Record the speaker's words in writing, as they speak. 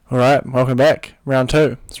All right, welcome back. Round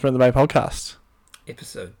 2, Sprint the Bay podcast.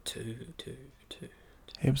 Episode 2.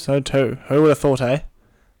 Episode 2. Who would have thought, eh?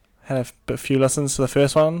 Had a few listens to the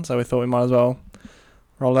first one, so we thought we might as well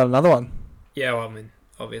roll out another one. Yeah, well, I mean,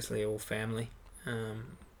 obviously all family.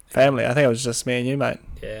 Family, I think it was just me and you, mate.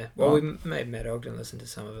 Yeah, well, we made Matt Ogden listen to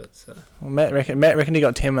some of it, so... Well, Matt reckoned he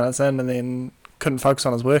got 10 minutes in and then couldn't focus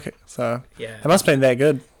on his work, so yeah, it must have been that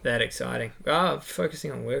good. that exciting.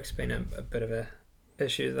 Focusing on work's been a bit of a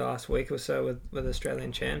issue the last week or so with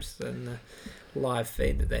Australian champs and the live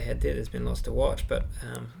feed that they had there. There's been lots to watch, but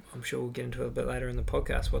I'm sure we'll get into it a bit later in the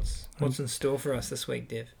podcast. What's in store for us this week,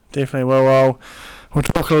 Dev? Definitely. Well, we'll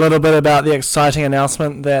talk a little bit about the exciting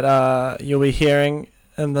announcement that you'll be hearing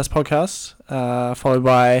in this podcast, followed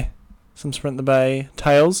by some Sprint the Bay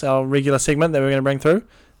Tales, our regular segment that we're going to bring through,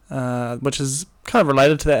 which is kind of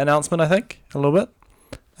related to that announcement, I think, a little bit.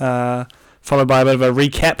 Followed by a bit of a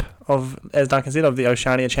recap of, as Duncan said, of the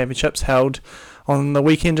Oceania Championships held on the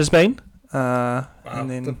weekend just been. And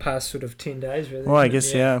then the past sort of 10 days, really. Well, I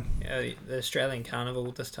guess, yeah. The Australian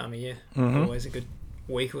Carnival this time of year, always a good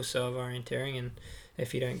week or so of orienteering, and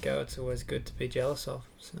if you don't go, it's always good to be jealous of.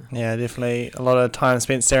 So. Yeah, definitely a lot of time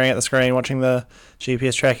spent staring at the screen, watching the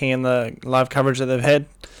GPS tracking and the live coverage that they've had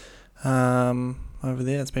over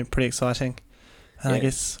there. It's been pretty exciting. And I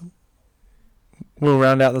guess we'll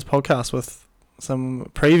round out this podcast with some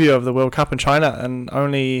preview of the World Cup in China, and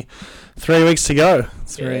only 3 weeks to go.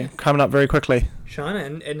 It's coming up very quickly. China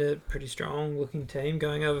and a pretty strong looking team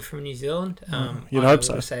going over from New Zealand. You'd hope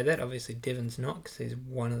so. I say that. Obviously, Devon's not because he's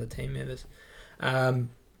one of the team members.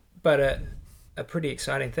 But a pretty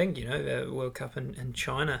exciting thing, the World Cup in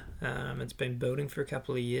China. It's been building for a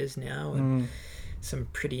couple of years now, and some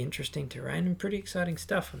pretty interesting terrain and pretty exciting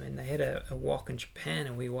stuff. I mean, they had a walk in Japan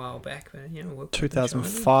a wee while back, but World Cup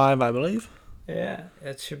 2005, I believe. Yeah,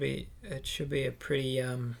 it should be a pretty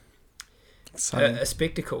a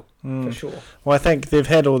spectacle for sure. Well, I think they've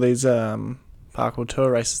had all these parkour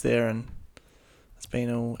tour races there, and it's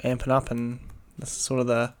been all amping up, and this is sort of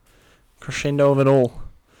the crescendo of it all.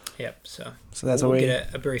 Yep. So that's we'll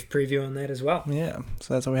get a brief preview on that as well. Yeah.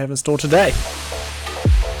 So that's what we have in store today.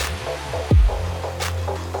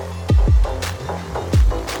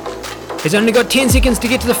 He's only got 10 seconds to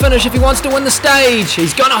get to the finish if he wants to win the stage.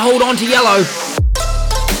 He's going to hold on to yellow.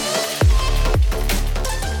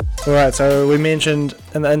 Alright, so we mentioned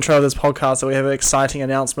in the intro of this podcast that we have an exciting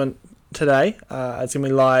announcement today. It's going to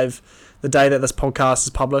be live the day that this podcast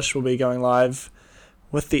is published. We'll be going live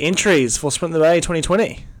with the entries for Sprint the Bay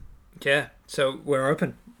 2020. Yeah, so we're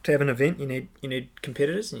open to have an event. You need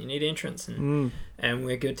competitors and you need entrants, and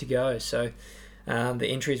we're good to go. So the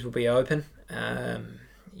entries will be open.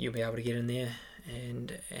 You'll be able to get in there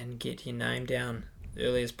and get your name down as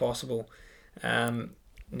early as possible.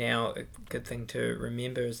 Now, a good thing to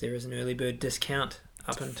remember is there is an early bird discount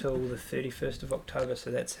up until the 31st of October, so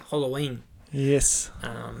that's Halloween. Yes.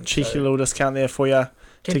 Cheeky little discount there for you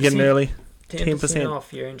to get in early. 10%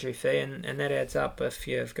 off your entry fee, and that adds up if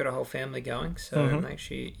you've got a whole family going, so make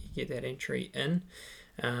sure you get that entry in.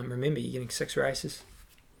 Remember, you're getting 6 races.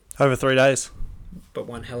 Over 3 days. But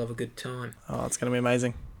one hell of a good time. Oh, it's going to be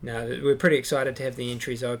amazing. No, we're pretty excited to have the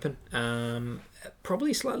entries open.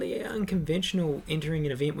 Probably slightly unconventional entering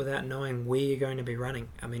an event without knowing where you're going to be running.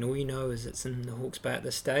 I mean, all you know is it's in the Hawke's Bay at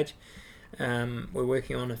this stage. We're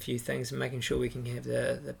working on a few things and making sure we can have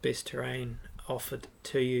the best terrain offered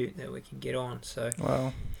to you that we can get on. So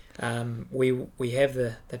wow. We have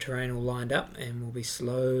the terrain all lined up, and we'll be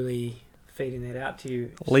slowly feeding that out to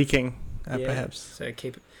you. Leaking, perhaps. So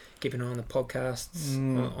keep an eye on the podcasts,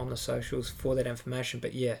 on the socials for that information.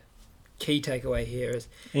 But yeah, key takeaway here is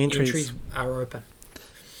entries are open.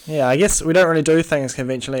 Yeah, I guess we don't really do things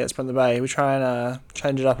conventionally at Sprint the Bay. We try and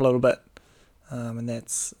change it up a little bit. And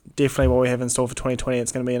that's definitely what we have in store for 2020.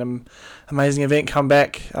 It's going to be an amazing event. Come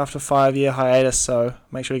back after a 5-year hiatus, so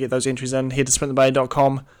make sure you get those entries in. Head to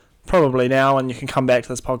sprintthebay.com probably now, and you can come back to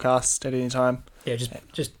this podcast at any time. Yeah,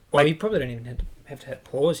 just well, you probably don't even have to hit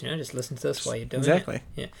pause, just listen to this while you're doing it.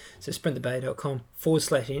 Yeah, so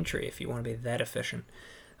sprintthebay.com/entry if you want to be that efficient.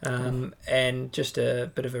 And just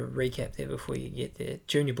a bit of a recap there before you get there.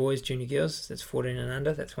 Junior boys, junior girls, that's 14 and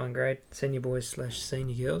under, that's one grade. Senior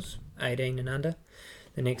boys/senior girls, 18 and under,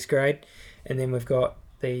 the next grade. And then we've got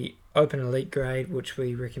the open elite grade, which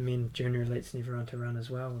we recommend junior elites and everyone to run as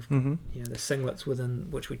well. The singlets within,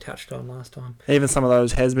 which we touched on last time. Even some of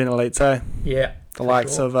those has been elites, eh? Yeah. The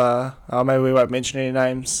likes of, maybe we won't mention any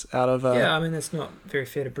names out of... yeah, I mean, that's not very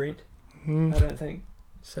fair to Brent, I don't think.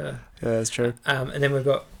 So yeah, that's true. And then we've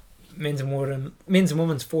got men's and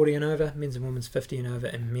women's 40 and over, men's and women's 50 and over,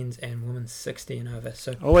 and men's and women's 60 and over.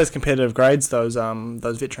 So always competitive grades, those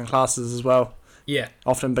veteran classes as well. yeah,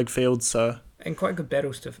 Often big fields, so and quite good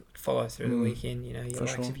battles to follow through the Mm, weekend. You know, your for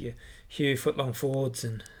likes sure. of your Hugh Footlong Fords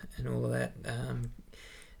and all of that.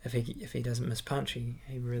 If he doesn't miss punch, he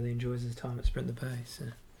really enjoys his time at Sprint the Bay. So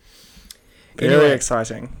very anyway,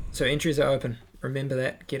 exciting. so entries are open. Remember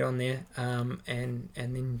that. Get on there. And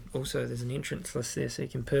then also there's an entrance list there, so you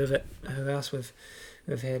can pervert who else we've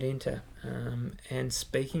had enter. And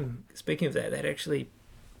speaking of that, that actually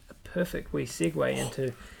a perfect wee segue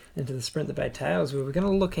into the Sprint the Bay Tales, where we're going to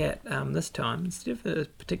look at this time, instead of a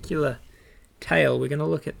particular tale, we're going to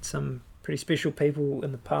look at some pretty special people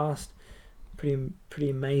in the past, pretty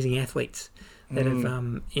amazing athletes that have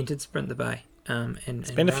entered Sprint the Bay. It's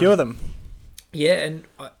Been a few of them. Yeah, and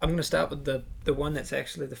I'm going to start with the one that's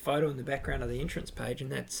actually the photo in the background of the entrance page, and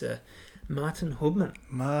that's Martin Hubman.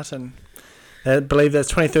 Martin. I believe that's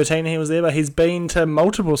 2013 he was there, but he's been to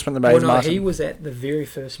multiple Sprint the Bays, Well, no, Martin. he was at the very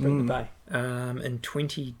first Sprint the Bay in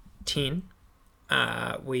 2010.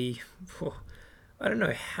 I don't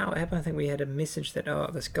know how it happened. I think we had a message that,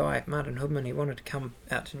 this guy, Martin Hubman, he wanted to come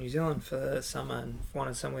out to New Zealand for the summer and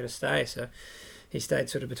wanted somewhere to stay, so he stayed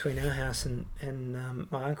sort of between our house and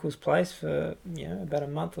my uncle's place for about a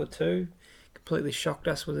month or two. Completely shocked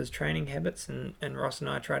us with his training habits, and Ross and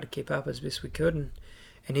I tried to keep up as best we could,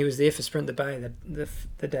 and he was there for Sprint the Bay,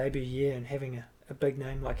 the debut year, and having a big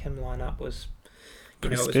name like him line up was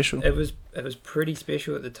special. It was pretty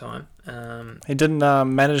special at the time. He didn't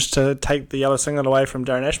manage to take the yellow singlet away from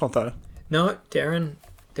Darren Ashmore though. No, Darren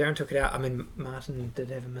took it out. I mean, Martin did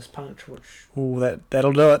have a missed punch, which Ooh,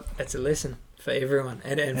 that'll do it. that's a lesson for everyone.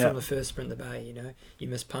 And Yeah. from the first Sprint the Bay, you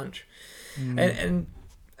miss punch. And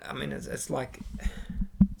I mean, it's like,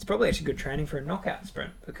 it's probably actually good training for a knockout sprint,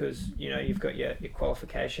 because, you've got your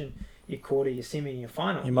qualification, your quarter, your semi, and your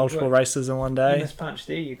final. Your multiple You've got- races in one You day. miss punch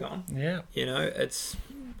there, you're gone. Yeah. It's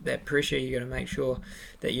that pressure. You got to make sure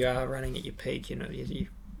that you are running at your peak. You're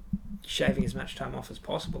shaving as much time off as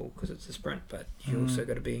possible because it's a sprint, but you also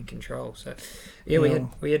got to be in control. So,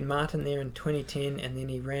 we had Martin there in 2010, and then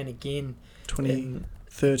he ran again in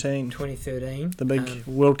 2013. 2013. The big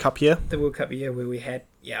World Cup year. The World Cup year where we had,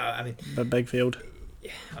 The big field. we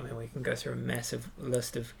can go through a massive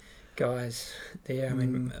list of guys there. I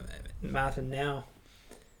mean, Martin now,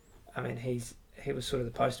 he was sort of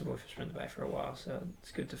the poster boy for Sprint the Bay for a while, so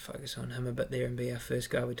it's good to focus on him a bit there and be our first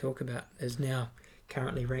guy we talk about. Is now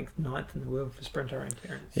currently ranked 9th in the world for sprint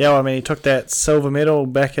orienteering. Yeah, well, I mean, he took that silver medal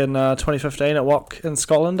back in 2015 at WOC in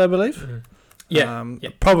Scotland, I believe. Mm-hmm. Yeah,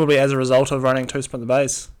 Probably as a result of running 2 Sprint the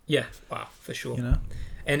Bays. Yeah, wow, for sure.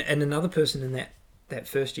 And another person in that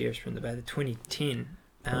first year of Sprint the Bay, the 2010.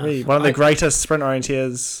 One of the greatest sprint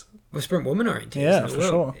orienteers. Well, sprint women orienteers. Yeah, in the for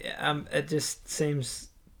world. sure. It just seems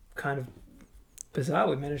kind of bizarre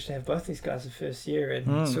we managed to have both these guys the first year,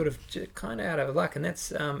 and sort of kind of out of luck. And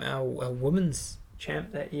that's our women's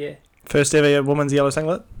champ that year, First ever women's yellow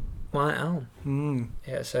singlet. Maya Alm.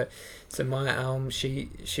 Yeah, so Maya Alm,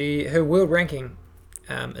 her world ranking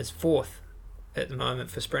is 4th at the moment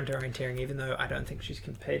for sprint orienteering, even though I don't think she's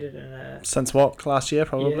competed in a... Since WOC last year,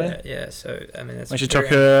 probably. Yeah, so, I mean, that's... When she took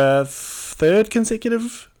her 3rd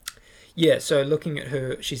consecutive... Yeah, so looking at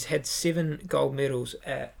her, she's had 7 gold medals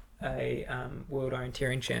at a World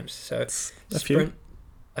Orienteering Champs. So a few.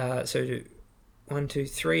 So 1, 2,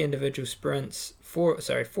 3 individual sprints, 4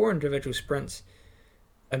 individual sprints,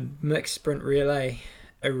 a mixed sprint relay,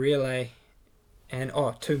 a relay, and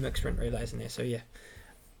 2 mixed sprint relays in there. So yeah,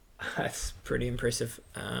 that's pretty impressive.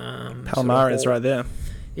 Palmares is right there.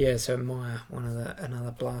 Yeah, so Maya,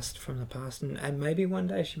 another blast from the past, and maybe one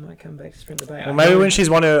day she might come back to Sprint the Bay. Well, maybe when she's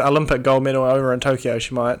won her Olympic gold medal over in Tokyo,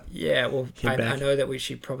 she might. Yeah, well, I back. know that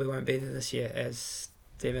she probably won't be there this year, as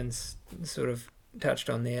Devon's sort of touched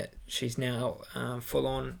on there. She's now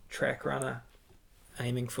full-on track runner,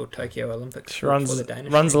 aiming for Tokyo Olympics. She for runs the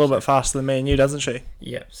Danish a little team, bit faster than me and you, doesn't she?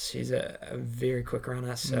 Yeah, she's a very quick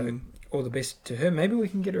runner, so all the best to her. Maybe we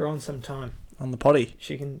can get her on sometime. On the potty.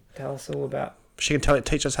 She can tell us all about... She can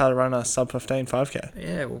teach us how to run a sub-15 5K.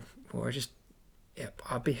 Yeah, well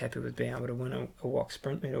I'd be happy with being able to win a WOC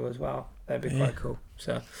sprint medal as well. That'd be quite cool.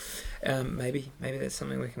 So maybe that's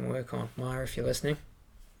something we can work on. Maya, if you're listening,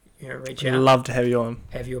 reach out. Love to have you on.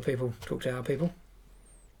 Have your people talk to our people.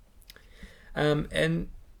 And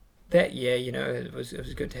that year, it was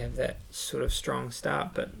good to have that sort of strong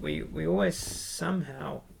start, but we always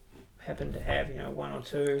somehow happen to have one or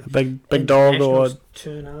two A big dog or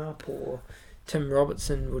turn up, or Tim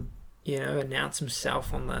Robertson would announce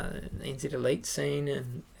himself on the NZ Elite scene,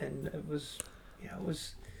 and it was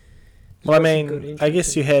Well, I got some good mean, I guess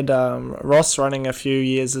entries you had Ross running a few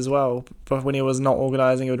years as well, but when he was not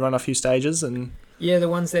organising, he would run a few stages and Yeah, the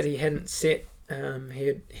ones that he hadn't set,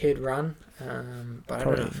 he'd run. But I don't know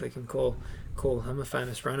Probably. if we can call him a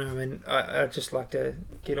famous runner. I mean, I'd just like to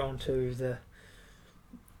get on to the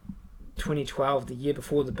 2012, the year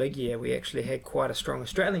before the big year. We actually had quite a strong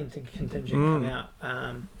Australian contingent come out.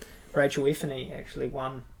 Rachel Effany actually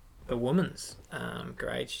won the women's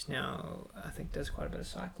grade. She's now, I think, does quite a bit of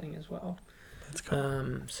cycling as well. that's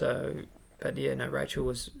cool. But yeah, no, Rachel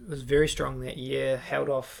was very strong that year. Held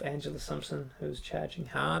off Angela Simpson, who was charging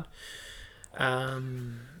hard.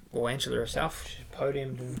 Well, Angela herself, she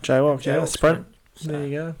podiumed in Jaywalk, yeah, sprint. So, There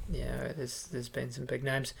you go. yeah, there's been some big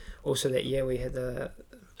names. Also that year we had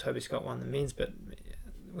Toby Scott won the men's, but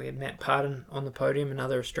we had Matt Pardon on the podium,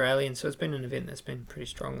 another Australian. So it's been an event that's been pretty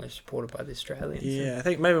strongly supported by the Australians. Yeah, I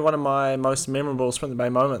think maybe one of my most memorable Sprint the Bay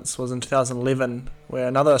moments was in 2011, where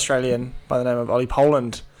another Australian by the name of Ollie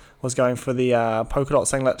Poland was going for the polka dot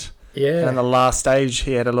singlet. Yeah. And in the last stage,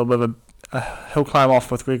 he had a little bit of a hill climb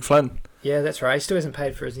off with Greg Flynn. Yeah, that's right. He still hasn't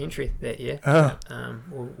paid for his entry that year. Oh.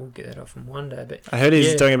 But, we'll get that off him one day. But I heard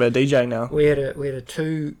he's yeah, doing a bit of DJing now. we had a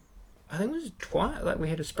two, I think it was twice. Like we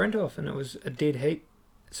had a sprint off, and it was a dead heat,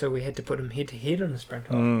 so we had to put him head to head on the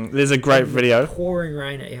sprint off. There's a great video. Pouring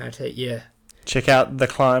rain at EIT. Yeah, Check out The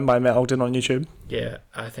Climb by Matt Ogden on YouTube. yeah.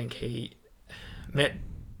 I think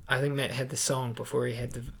Matt had the song before he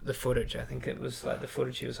had the footage. I think it was like the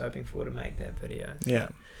footage he was hoping for to make that video. Yeah.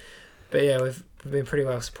 But yeah, we've been pretty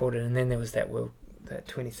well supported. And then there was that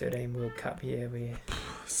 2013 World Cup year where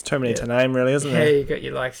It's too many to name, really, isn't there? you got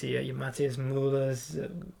your likes of your Matthias Mullers,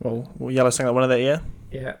 Well, Yellow Singlet winner that year.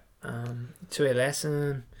 yeah, Tui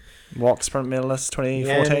Lassen, Watt sprint medalist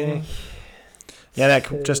 2014. Yannick.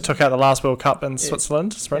 Yannick just took out the last World Cup in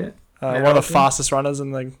Switzerland sprint. Matt One of the Ogden. fastest runners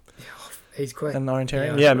in the He's quick.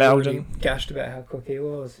 orienteering. Yeah, Yeah, Matt we Ogden. already gushed about how quick he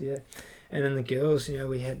was. Yeah, and then the girls,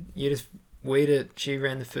 we had Judith Weeder. She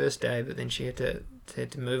ran the first day, but then she had to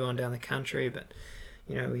move on down the country. But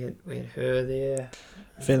we had her there.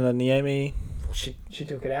 Finland Niemi. She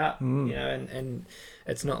took it out. And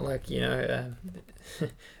it's not like Venla.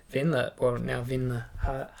 Well, now Venla.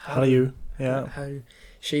 How are you? Yeah.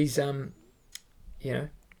 She's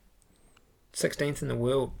 16th in the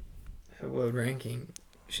world, her world ranking.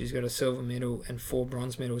 She's got a silver medal and 4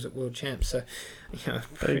 bronze medals at World Champs. So,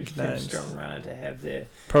 pretty names. strong runner to have there.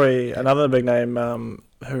 Probably another big name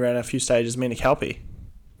who ran a few stages, Mina Kalpi,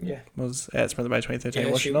 Yeah. was at Sprint the Bay 2013,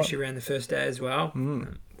 Yeah, was she not? she ran the first day as well.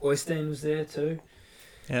 Oystein was there too.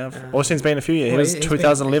 Yeah. Austin's been a few years. He was he's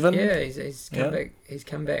 2011. Yeah, he's come Yeah. back. He's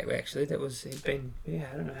come back actually. He'd been. Yeah,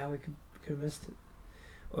 I don't know how we could have missed it.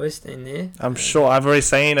 Oystein there. I'm sure. I've already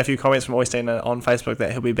seen a few comments from Oystein on Facebook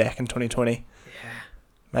that he'll be back in 2020. Yeah.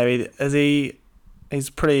 Maybe. Is he... He's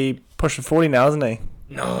pretty pushing 40 now, isn't he?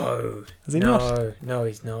 No. Is he not? No,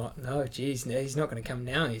 he's not. No, geez, no, he's not going to come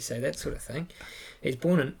now. You say that sort of thing. He's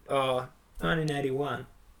born in 1981,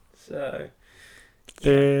 so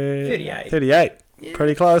 38. 38. Yeah.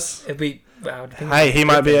 Pretty close. It'd be well. Hey, he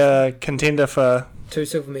might be a contender for... 2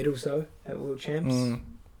 silver medals though at World Champs.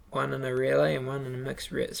 One in a relay and one in a mixed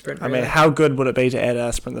sprint I relay. mean, how good would it be to add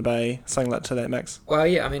a Sprint the Bay singlet to that mix? Well,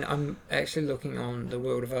 yeah. I mean, I'm actually looking on the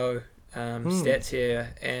World of O stats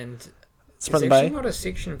here, and Sprint the there's actually Bay? not a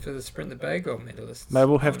section for the Sprint the Bay gold medalists. Maybe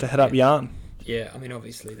we'll have to hit up Jan. Yeah, I mean,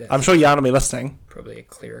 obviously that's I'm sure Jan will be listening. probably a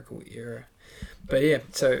clerical error, but yeah.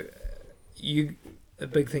 So the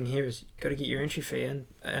big thing here is you've got to get your entry fee in.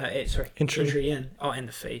 Entry in. Oh, and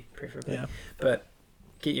the fee preferably. Yeah. But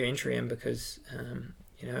get your entry in because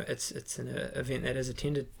it's an event that is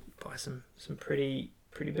attended by some pretty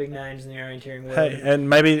big names in the orienteering world. Hey, and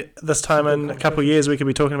maybe this time Some in good a couple of years we could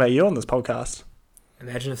be talking about you on this podcast.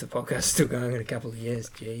 Imagine if the podcast is still going in a couple of years.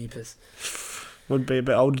 Jeepers. Would be a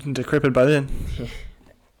bit old and decrepit by then.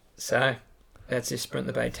 So that's your Sprint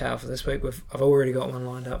the Bay tale for this week. I've already got one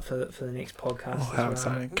lined up for the next podcast. Oh, as how well.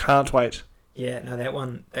 exciting. Can't wait. Yeah, no, that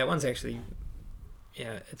one's actually,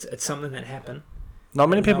 it's something that happened. Not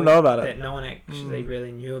many that people no know one- about That it. no one actually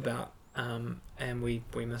really knew about, and we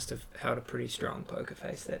must have held a pretty strong poker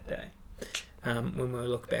face that day. When we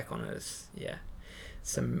look back on it as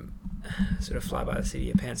some sort of fly by the seat of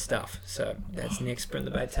your pants stuff. So that's next Sprint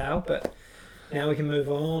the Bay tale. But now we can move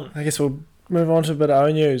on. I guess we'll move on to a bit of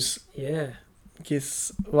O news. Yeah.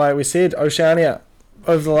 Guess, like we said, Oceania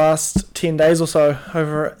over the last 10 days or so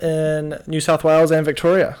over in New South Wales and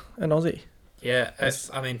Victoria in Aussie. Yeah, Yes.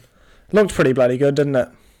 I mean, Looked pretty bloody good, didn't it?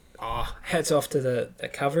 hats off to the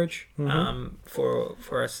coverage. Mhm.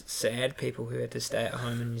 For us sad people who had to stay at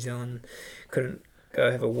home in New Zealand, couldn't go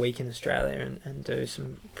have a week in Australia and do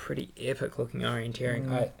some pretty epic looking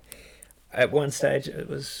orienteering. at one stage it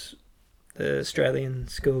was the Australian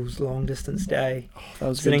Schools Long Distance Day. Oh, that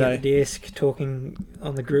was a Sitting good at day. the desk, talking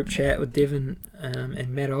on the group chat with Devon and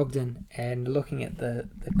Matt Ogden, and looking at the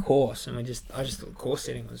course, and I just thought the course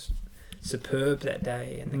setting was superb that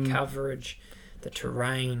day, and the coverage, the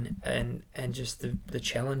terrain, and just the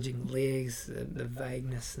challenging legs, the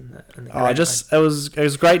vagueness, and the it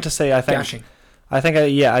was great to see. gushing.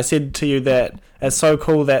 I said to you that it's so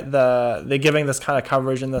cool that they're giving this kind of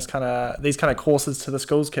coverage and these kind of courses to the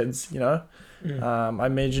schools kids. You know, I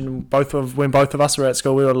imagine when both of us were at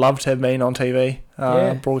school, we would love to have been on TV,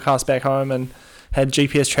 broadcast back home, and had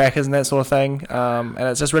GPS trackers and that sort of thing. And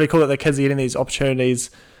it's just really cool that the kids are getting these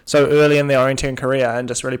opportunities so early in their orienteering career and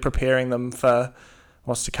just really preparing them for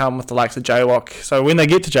what's to come with the likes of JWOC. So when they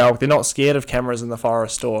get to JWOC, they're not scared of cameras in the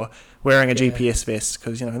forest or wearing a GPS vest,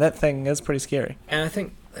 because that thing is pretty scary. And I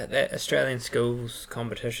think that Australian schools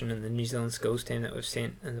competition and the New Zealand schools team that we've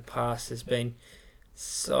sent in the past has been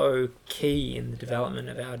so key in the development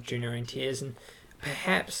of our junior orienteers, and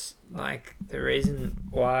perhaps like the reason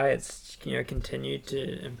why it's continued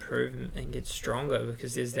to improve and get stronger,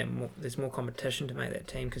 because there's more competition to make that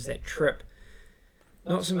team, because that trip,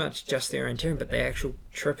 not so much just the orienteering, but the actual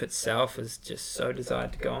trip itself is just so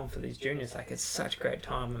desired to go on for these juniors. Like, it's such a great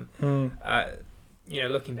time. And,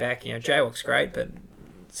 looking back, JWOC's great, but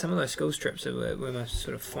some of those schools trips are where my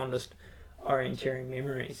sort of fondest orienteering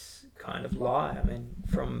memories kind of lie. I mean,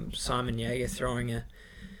 from Simon Yeager throwing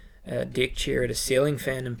a deck chair at a ceiling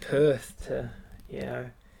fan in Perth to,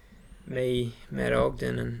 me, Matt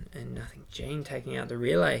Ogden, and I think Gene taking out the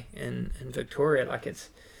relay in Victoria. Like, it's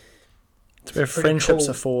where friendships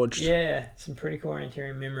are forged. Yeah, some pretty cool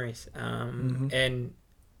orienteering memories. And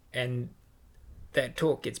that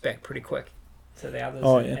talk gets back pretty quick to the others.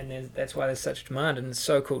 Oh, yeah. And that's why there's such demand. And it's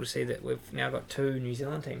so cool to see that we've now got 2 New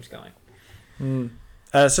Zealand teams going.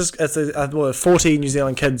 It's 40 New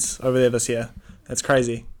Zealand kids over there this year. That's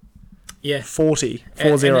crazy. Yeah. 40.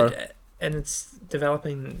 And it's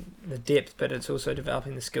developing the depth, but it's also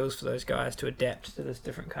developing the skills for those guys to adapt to this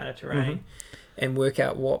different kind of terrain and work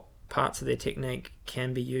out what parts of their technique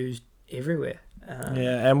can be used everywhere.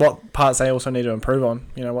 And what parts they also need to improve on,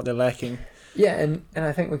 what they're lacking. Yeah, and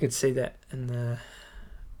I think we could see that in the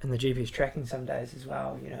GPS tracking some days as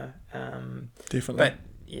well, Definitely. But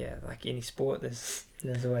yeah, like any sport, there's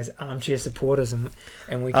always armchair supporters and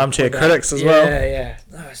we armchair critics as well. Yeah.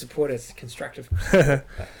 No, supporters, constructive.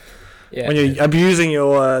 Yeah. When you're abusing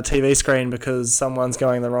your TV screen because someone's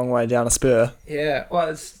going the wrong way down a spur. Yeah, well,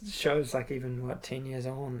 it shows like even 10 years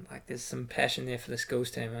on, like there's some passion there for the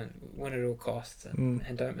schools team and win at all costs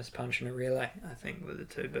and don't miss punch in a relay. I think were the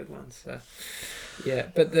 2 big ones. So yeah,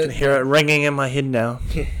 but I can hear it ringing in my head now.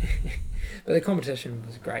 But the competition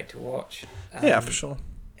was great to watch. Yeah, for sure.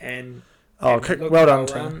 And well done,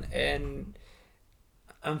 Tim. And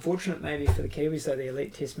unfortunate maybe for the Kiwis though, the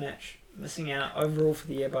Elite Test match missing out overall for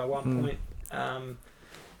the year by 1 point.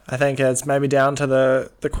 I think it's maybe down to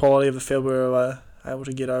the quality of the field we were able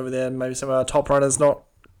to get over there. Maybe some of our top runners not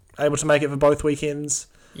able to make it for both weekends.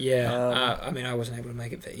 Yeah, I wasn't able to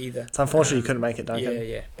make it for either. It's unfortunate you couldn't make it, Duncan.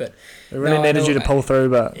 Yeah, but we really needed you to pull through,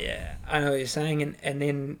 but yeah, I know what you're saying, and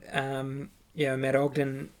then Matt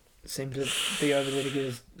Ogden seemed to be over there to get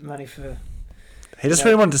his money for. He just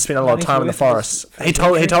really wanted to spend a lot of time in the forest. He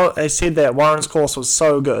said that Warren's course was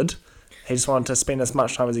so good. He just wanted to spend as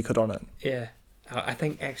much time as he could on it. Yeah, I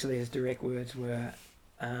think actually his direct words were,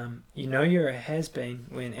 you're a has-been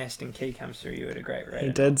when Aston Key comes through you at a great rate.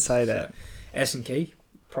 He did say that. Aston Key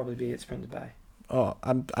probably be at Sprinter Bay. Oh,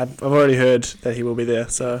 I've already heard that he will be there.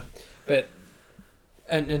 So, but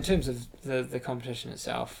in terms of the competition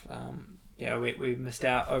itself, we missed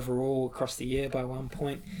out overall across the year by 1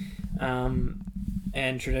 point,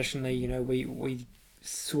 and traditionally, we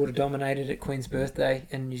sort of dominated at Queen's Birthday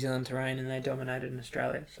in New Zealand terrain, and they dominated in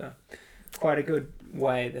Australia. So, quite a good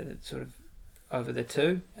way that it's sort of over the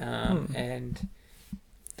 2. And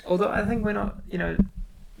although I think we're not,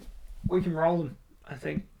 we can roll them. I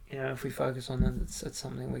think if we focus on them, it's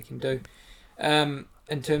something we can do.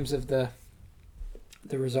 In terms of the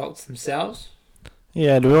results themselves.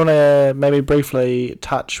 Yeah, do we want to maybe briefly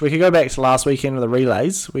touch? We could go back to last weekend with the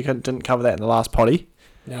relays. We didn't cover that in the last potty.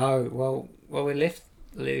 No, well, we left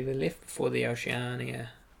before the Oceania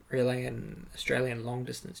relay and Australian long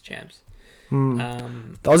distance champs. The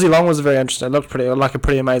Aussie long was very interesting. It looked like a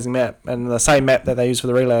pretty amazing map, and the same map that they used for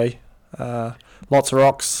the relay. Lots of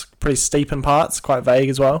rocks, pretty steep in parts, quite vague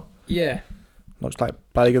as well. Yeah, looks like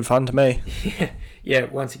bloody good fun to me. Yeah.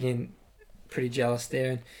 Once again, pretty jealous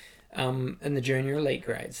there. In the junior elite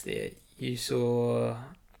grades, there you saw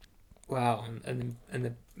Wow, and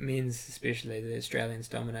the men's especially, the Australians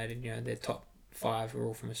dominated. You know, their top 5 were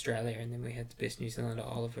all from Australia, and then we had the best New Zealander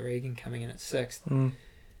Oliver Egan coming in at 6th. Mm.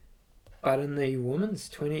 But in the women's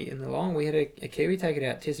 20 in the long, we had a Kiwi take it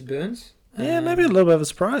out, Tessa Burns. Yeah, maybe a little bit of a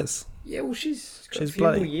surprise. Yeah, well, she's got a few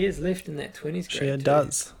bloody- more years left in that 20s grade. She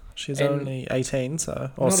does. She's And only 18,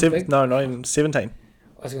 so... Or not a big- no, not even 17.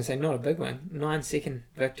 I was going to say, not a big one. 9-second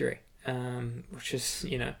victory, which is,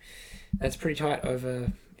 that's pretty tight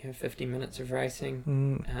over 50 minutes of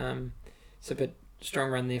racing. Mm. It's a bit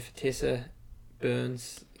strong run there for Tessa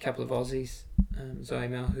Burns, a couple of Aussies, Zoe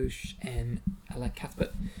Malhouche and Ella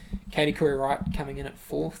Cuthbert. Katie Curry-Wright coming in at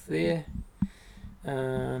 4th there.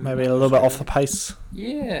 Maybe a little bit off the pace.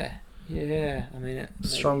 Yeah. I mean,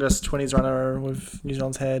 Strongest 20s runner New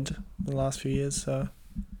Zealand's had in the last few years, so...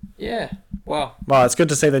 Yeah, wow. Well, it's good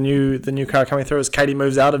to see the new car coming through as Katie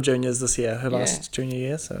moves out of juniors this year, her Yeah. last junior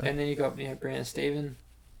year. So And then you got Brianna Steven,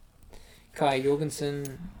 Kai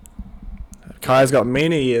Jorgensen. Kai's got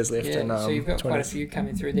many years left Yeah, in so you've got 20s. quite a few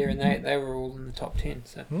coming through there, and they were all in the top 10.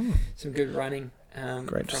 So some good running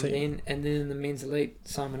Great to from see. then. And then in the men's elite,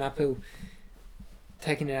 Simon Uphill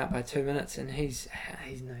taking it out by 2 minutes, and he's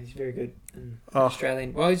very good in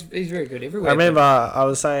Australian. Well, he's very good everywhere. I remember I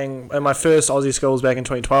was saying in my first Aussie schools back in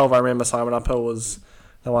 2012, I remember Simon Uphill was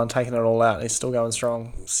the one taking it all out. He's still going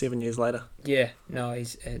strong 7 years later. Yeah, no,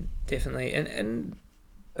 he's definitely and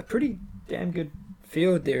a pretty damn good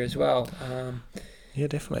field there as well. Yeah,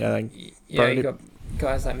 definitely. I think. You got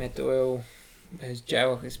guys like Matt Doyle, who's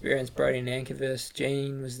JWOC experience, Brody Nankervis,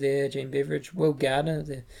 Jean was there, Jean Beveridge, Will Gardner,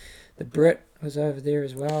 the Brit was over there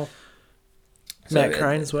as well. Matt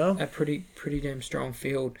Crane as well. A pretty damn strong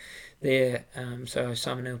field there. So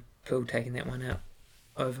Simon Uphill taking that one out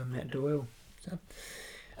over Matt Doyle. So,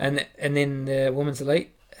 and then the women's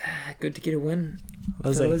elite, good to get a win for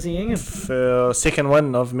Lizzie Ingham for second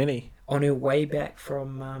win of many. On her way back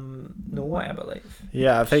from Norway, I believe.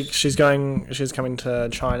 Yeah, I think she's coming to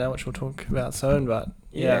China, which we'll talk about soon. But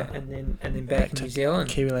yeah. And then back in New Zealand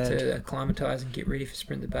Kiwiland to acclimatise and get ready for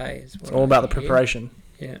Sprint the Bay as well. It's all about the preparation.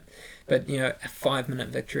 Yeah, but a 5-minute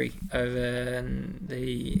victory over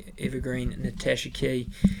the Evergreen Natasha Key,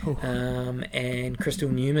 and Crystal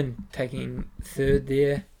Newman taking 3rd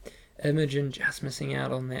there. Imogen just missing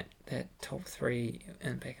out on that top 3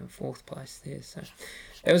 and back in 4th place there. So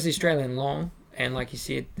that was the Australian long, and like you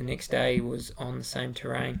said, the next day was on the same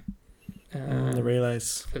terrain. The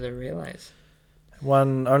relays. For the relays.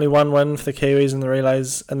 Only one win for the Kiwis in the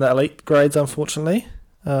relays in the elite grades, unfortunately.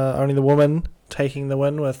 Only the woman taking the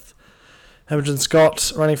win with Imogen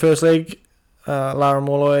Scott running first leg, Lara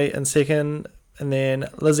Molloy in second, and then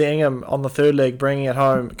Lizzie Ingham on the third leg bringing it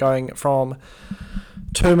home, going from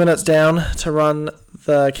 2 minutes down to run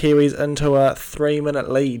the Kiwis into a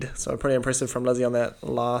 3-minute lead. So pretty impressive from Lizzie on that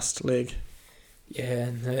last leg. Yeah,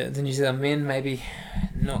 and the New Zealand men maybe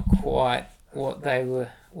not quite what they were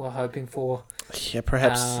hoping for. Yeah,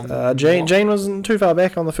 perhaps. Jane wasn't too far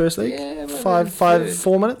back on the first leg. Yeah,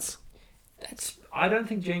 4 minutes. I don't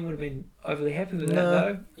think Gene would have been overly happy with that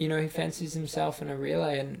though. He fancies himself in a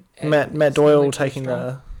relay, and Matt Doyle taking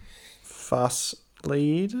the fast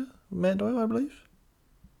lead. Matt Doyle, I believe.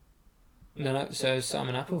 No. So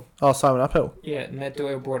Simon Uphill. Oh, Simon Uphill. Yeah, Matt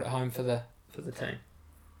Doyle brought it home for the team.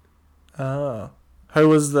 Oh, who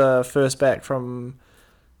was the first back from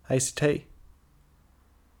ACT?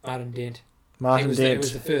 Martin Dent. Martin Dent. He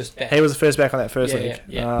was the first back. He was the first back on that first leg.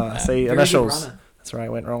 Yeah. See, initials. That's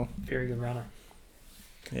right, went wrong. Very good runner.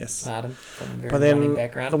 Yes. Martin from a very But then running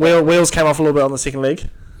background. the wheels came off a little bit on the second leg for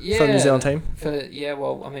the New Zealand team.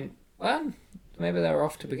 Maybe they were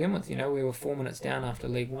off to begin with. We were 4 minutes down after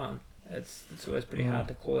League One. It's always pretty hard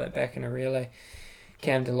to call that back in a relay.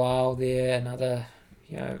 Cam Delisle there, another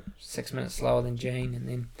 6 minutes slower than Jean, and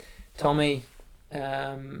then Tommy,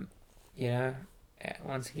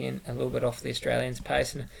 once again a little bit off the Australians'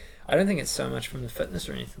 pace. And I don't think it's so much from the fitness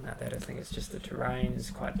or anything like that. I think it's just the terrain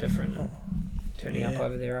is quite different. And turning up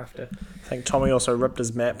over there after. I think Tommy also ripped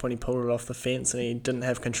his map when he pulled it off the fence, and he didn't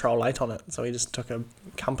have control 8 on it, so he just took a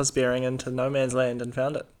compass bearing into no man's land and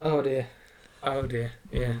found it. Oh dear.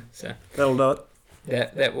 Yeah. So that'll do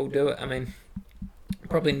it. That will do it. I mean,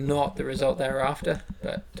 probably not the result they were after,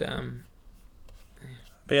 but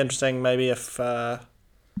be interesting maybe if the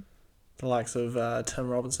likes of Tim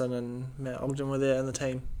Robinson and Matt Ogden were there in the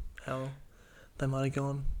team, how they might have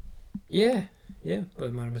gone. Yeah, but they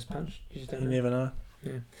might have mispunched. You never know.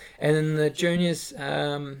 Yeah, and then the juniors,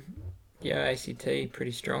 ACT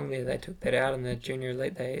pretty strong there. They took that out in the junior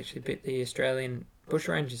elite. They actually beat the Australian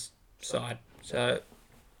Bushrangers side. So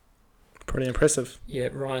pretty impressive. Yeah,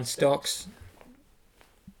 Ryan Stocks.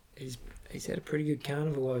 he's had a pretty good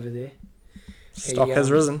carnival over there. Stock has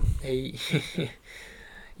risen. He yeah,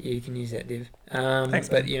 you can use that, Dev. Thanks,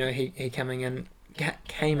 but man. you know, he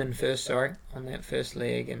came in first, on that first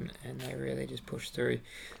leg, and they really just pushed through.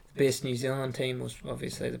 The best New Zealand team was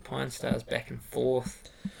obviously the Pine Stars back and forth.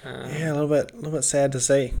 Yeah, a little bit sad to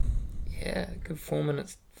see. Yeah, good 4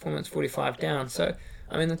 minutes 45 down. So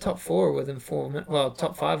I mean, the top four are within 4 minutes. Well,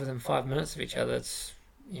 top five within 5 minutes of each other. It's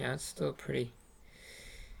it's still pretty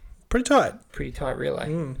Pretty tight. relay.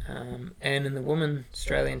 And in the women,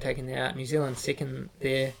 Australian taking that out, New Zealand second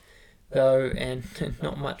there though, and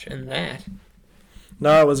not much in that.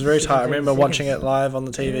 No, it was very tight. I 17 remember watching seconds. it live on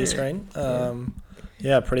the TV Yeah. screen.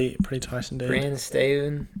 Pretty tight indeed. Brianna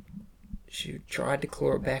Steven, she tried to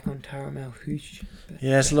claw it back on Tara Malhouche.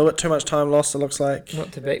 Yeah, it's a little bit too much time lost, it looks like.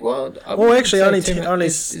 Not to be. Well, Actually, only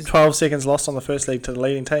 12 seconds lost on the first leg to the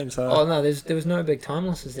leading team. So. Oh no, there was no big time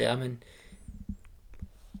losses there. I mean,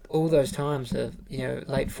 all those times are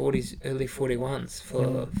late 40s, early 41s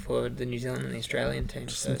for the New Zealand and the Australian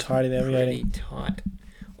teams. Just some tidy navigating. Pretty tight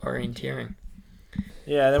orienteering.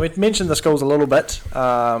 Yeah, and then we mentioned the schools a little bit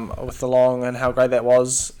with the long and how great that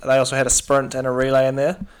was. They also had a sprint and a relay in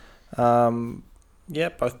there.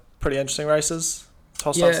 Both pretty interesting races.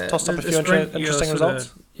 Tossed up a few interesting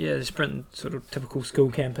results. The sprint, sort of typical school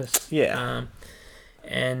campus. Yeah.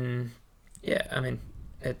 I mean,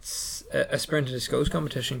 it's a sprint at a schools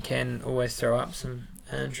competition can always throw up some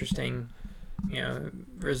interesting,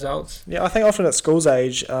 results. Yeah, I think often at schools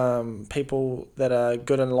age, people that are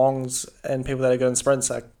good in longs and people that are good in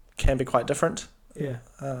sprints can be quite different. Yeah.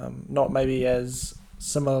 Not maybe as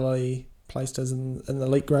similarly placed as in the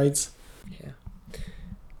elite grades. Yeah.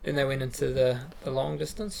 Then they went into the long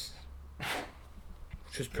distance,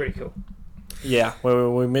 which was pretty cool. Yeah,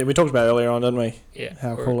 we talked about it earlier on, didn't we? Yeah.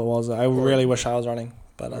 How cool it was. I really wish I was running,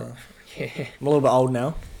 but I'm Yeah. a little bit old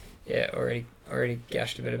now. Yeah, already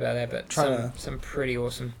gushed a bit about that, but some pretty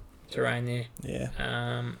awesome terrain there.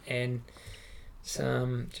 Yeah. And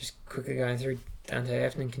some just quickly going through Dante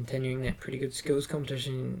Afton continuing that pretty good skills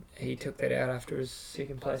competition. He took that out after his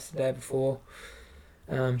second place the day before.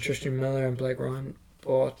 Tristan Miller and Blake Ryan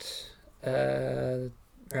bought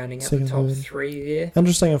rounding up Second, the top third. three there.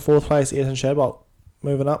 Interesting in fourth place, Ayrton Shadbolt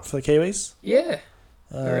moving up for the Kiwis. Yeah.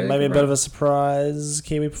 Really Maybe a good bit run. of a surprise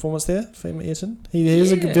Kiwi performance there for Ayrton. He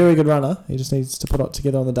is a Yeah. very good runner. He just needs to put it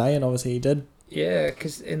together on the day, and obviously he did. Yeah,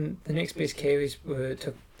 because in the next best Kiwis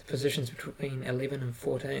took the positions between 11 and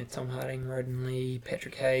 14. Tom Harding, Roden Lee,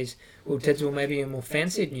 Patrick Hayes. Will Tidswell maybe a more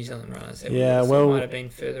fancied New Zealand runners. Might have been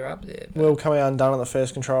further up there. But, Will coming undone on the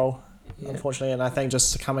first control, yeah. unfortunately, and I think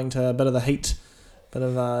just succumbing to a bit of the heat, bit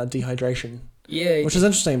of dehydration. Yeah, Which is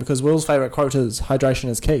interesting because Will's favourite quote is hydration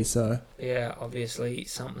is key, so... yeah, obviously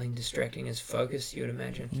something distracting his focus, you would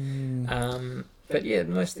imagine. But yeah,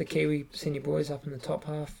 most of the Kiwi senior boys up in the top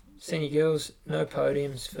half. Senior girls, no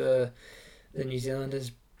podiums for the New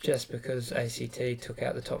Zealanders just because ACT took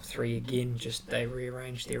out the top three again. Just they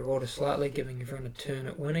rearranged their order slightly, giving everyone a turn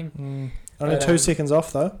at winning. Only But, 2 seconds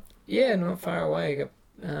off, though. Yeah, not far away. You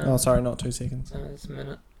got, Not 2 seconds. it's a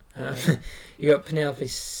minute. You got Penelope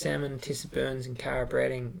Salmon, Tessa Burns, and Cara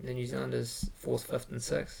Bradding, the New Zealanders 4th, 5th, and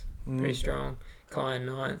 6th. Pretty strong. Kai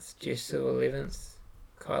 9th, Jess Sue 11th,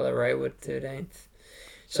 Kyla Raywood 13th.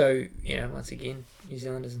 So, once again, New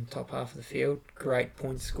Zealanders in the top half of the field. Great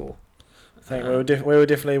point score. I think we were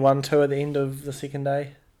definitely 1-2 at the end of the second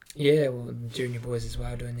day. Yeah, well, the junior boys as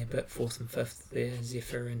well doing their bit, 4th and 5th there,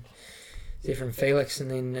 Zephyr and Felix, and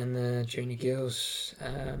then in the junior girls,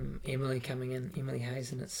 Emily coming in, Emily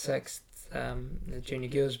Hazen at 6th. The junior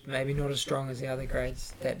girls maybe not as strong as the other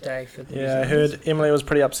grades that day for the New Yeah, I Zealanders. heard Emily was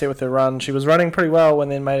pretty upset with her run. She was running pretty well and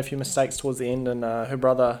then made a few mistakes towards the end, and her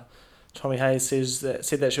brother, Tommy Hayes,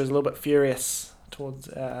 said that she was a little bit furious towards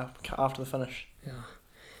after the finish. Yeah.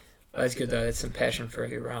 That's good though. That's some passion for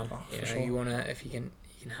your run. For sure. You wanna, if you can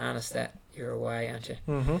harness that, you're away, aren't you?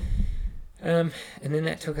 Mm-hmm. And then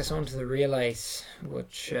that took us on to the relays,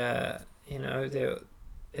 which they're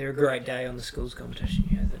a great day on the schools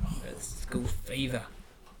competition. The school fever.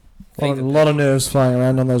 A lot of nerves flying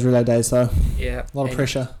around on those relay days, though. Yeah. A lot of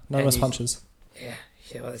pressure. No and miss you- punches. Yeah.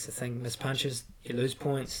 Well, that's the thing. Miss punches, you lose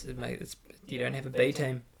points. You don't have a B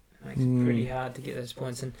team. It makes it pretty hard to get those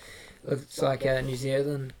points. And looks like New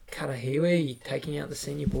Zealand, Karahiwi taking out the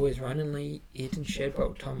senior boys, Ronan Lee, Ayrton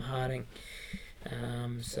Shadbolt, Tom Harding.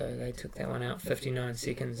 So they took that one out 59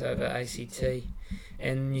 seconds over ACT.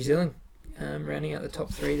 And New Zealand rounding out the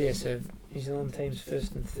top three there. So New Zealand teams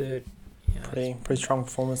 1st and 3rd. Pretty strong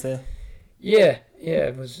performance there. Yeah,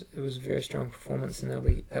 it was a very strong performance, and they'll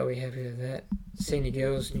be happy with that. Senior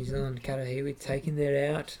girls, New Zealand, Karahiwi taking that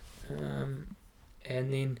out, and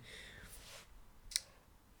then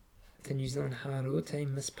the New Zealand Harua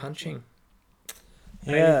team mispunching.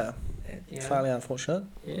 Yeah, You know, slightly unfortunate.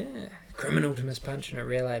 yeah, criminal to mispunch in a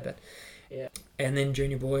relay, but yeah. And then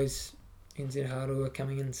junior boys, NZ Harua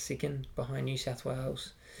coming in second behind New South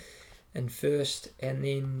Wales in first, and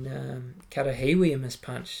then Karahiwi a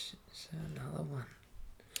mispunch, so another one.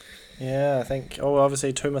 Yeah, I think. Oh,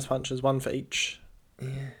 obviously 2 missed punches, 1 for each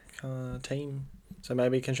team. So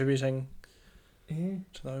maybe contributing to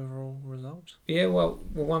the overall result. Yeah, well,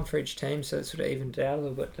 one for each team, so it sort of evened it out a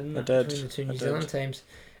little bit, didn't it? Between the two New Zealand teams.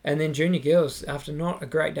 And then junior girls, after not a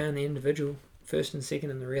great day in the individual, first and second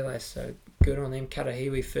in the relay, so good on them.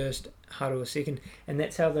 Karahiwi first, Harua second, and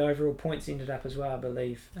that's how the overall points ended up as well, I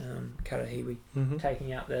believe. Karahiwi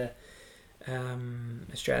taking out the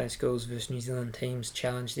Australian schools versus New Zealand teams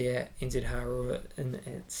challenge there. NZ Harua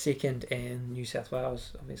at second, and New South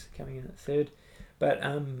Wales obviously coming in at third. But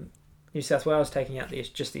New South Wales taking out the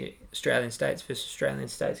Australian States versus Australian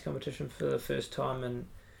States competition for the first time in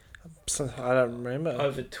I don't remember.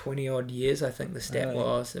 Over 20 odd years, I think the stat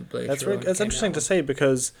was. It's interesting to see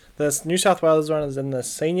because the New South Wales runners in the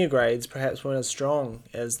senior grades perhaps weren't as strong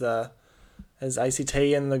as ACT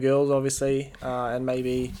and the girls, obviously, and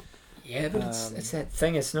maybe. Yeah, but it's that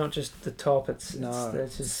thing. It's not just the top. It's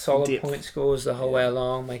just solid depth. Point scores the whole way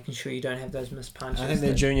along, making sure you don't have those missed punches. I think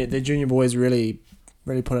their junior boys really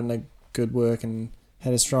put in a good work and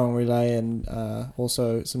had a strong relay and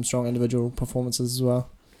also some strong individual performances as well.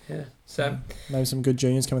 Yeah, so maybe some good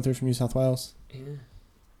juniors coming through from New South Wales. Yeah,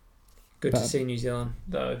 good to see New Zealand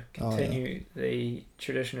though continue the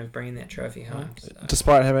tradition of bringing that trophy home,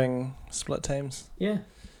 despite having split teams. Yeah,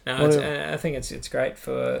 I think it's great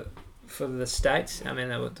for the States. I mean,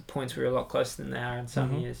 the points were a lot closer than they are in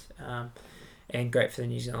some years, and great for the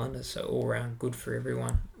New Zealanders. So all round good for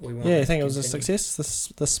everyone. You think it was a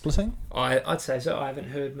success, the splitting? I'd say so. I haven't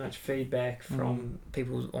heard much feedback from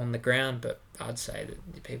people on the ground, but I'd say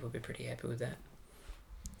that people would be pretty happy with that.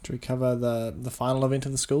 Should we cover the final event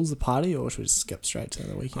of the schools, the party, or should we just skip straight to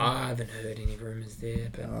the weekend? I haven't heard any rumours there,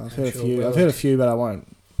 but I've heard a few. I've heard a few, but I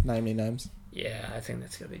won't name any names. Yeah, I think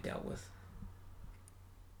that's going to be dealt with.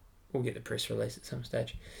 We'll get the press release at some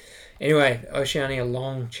stage. Anyway, Oceania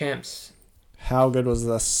Long Champs. How good was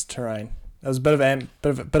this terrain? There was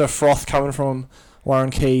a bit of froth coming from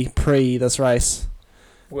Warren Key pre this race.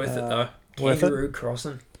 Worth it though. Kangaroo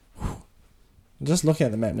Crossing. Just looking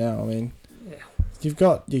at the map now, I mean, you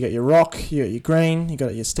got your rock, you got your green, you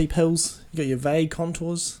got your steep hills, you got your vague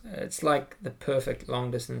contours. It's like the perfect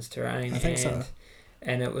long distance terrain. I think so.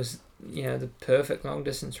 And it was, the perfect long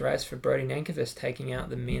distance race for Brody Nankervis, taking out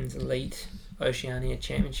the men's elite Oceania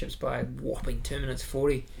Championships by a whopping 2 minutes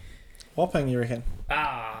 40. Whopping, you reckon?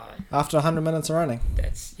 After 100 minutes of running.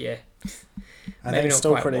 That's I think it's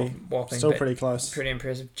still pretty close. Pretty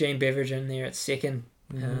impressive. Gene Beveridge in there at second.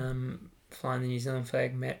 Flying the New Zealand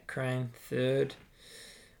flag. Matt Crane third.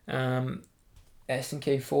 Aston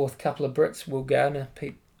Key fourth. Couple of Brits. Will Gardner,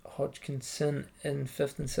 Pete Hodgkinson in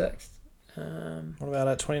fifth and sixth. What about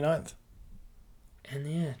at 29th?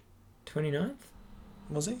 And 29th?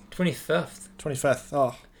 Was he? 25th. 25th.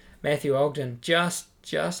 Oh. Matthew Ogden just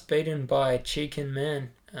beaten by Cheekin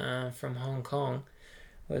Man from Hong Kong.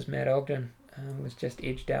 Was Matt Ogden. Was just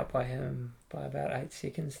edged out by him by about 8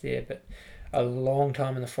 seconds there, but a long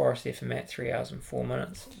time in the forest there for Matt, 3 hours and 4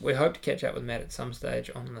 minutes. We hope to catch up with Matt at some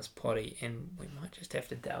stage on this potty, and we might just have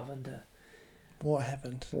to delve into what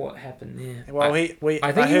happened there. Well,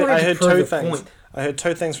 I heard two things. I heard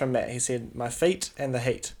two things from Matt. He said my feet and the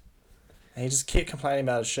heat, and he just kept complaining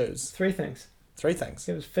about his shoes. Three things.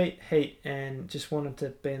 It was feet, heat, and just wanted to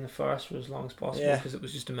be in the forest for as long as possible because it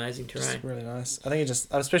was just amazing terrain. Just really nice. I think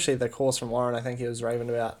especially the course from Warren, I think he was raving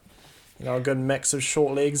about, a good mix of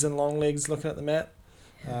short legs and long legs looking at the map.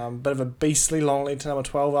 Bit of a beastly long lead to number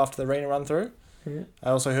 12 after the arena run through. Yeah. I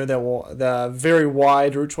also heard the very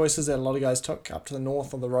wide route choices that a lot of guys took up to the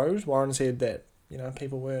north of the road. Warren said that, he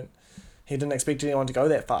didn't expect anyone to go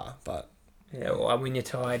that far, but... Yeah, well, when you're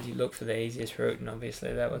tired, you look for the easiest route, and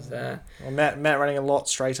obviously that was that. Well, Matt running a lot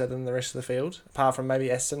straighter than the rest of the field, apart from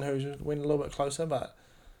maybe Aston, who went a little bit closer, but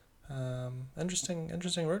interesting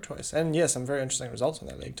route choice. And, some very interesting results in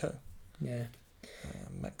that league too. Yeah.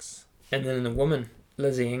 Mix. And then the woman,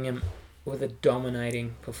 Lizzie Ingham, with a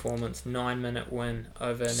dominating performance, 9-minute win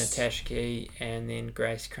over Natasha Key, and then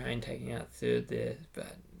Grace Crane taking out third there.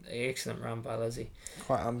 But excellent run by Lizzie.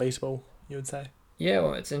 Quite unbeatable, you would say. Yeah,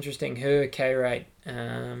 well, it's interesting. Her K rate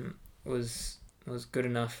was good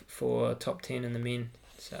enough for top 10 in the men.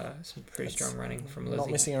 So some pretty strong running from Lizzie.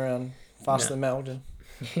 Not messing around faster than Matt Ogden.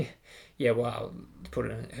 Yeah, well, to put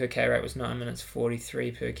it in, her K rate was 9 minutes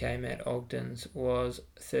 43 per K. Matt Ogden's was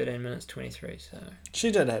 13 minutes 23. So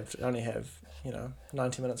She did only have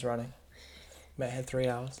 90 minutes running. Matt had 3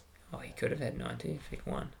 hours. oh, he could have had 90 if he'd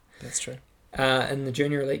won. That's true. In the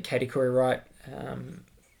junior elite, Katie Corey Wright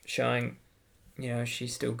showing, she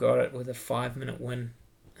still got it with a 5-minute win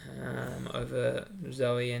over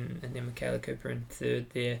Zoe and then Michaela Cooper in third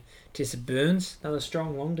there. Tessa Burns, another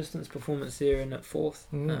strong long distance performance there in at fourth.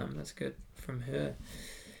 That's good from her.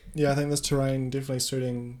 Yeah, I think this terrain definitely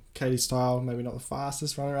suiting Katie's style. Maybe not the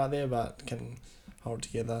fastest runner out there, but can hold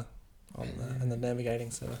together in the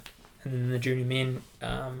navigating. So. And then the junior men,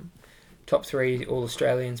 top 3 All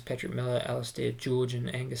Australians: Patrick Miller, Alistair George,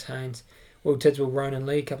 and Angus Haynes. Will Tidswell, Ronan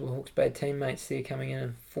Lee, a couple of Hawke's Bay teammates there coming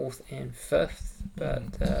in 4th and 5th,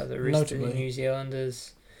 but the rest Notably. of the New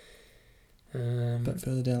Zealanders A bit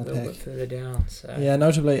further down a the little pack. bit further down. So Yeah,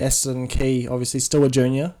 notably Aston Key, obviously still a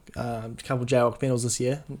junior. A couple of JWOC medals this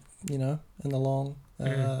year, in the long.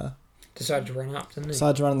 decided to run up, didn't he?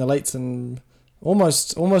 Decided to run in the leats and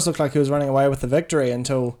almost looked like he was running away with the victory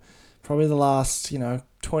until probably the last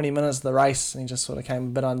 20 minutes of the race, and he just sort of came a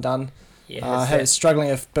bit undone. Yeah, Struggling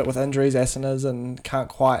a bit with injuries, Aston is, and can't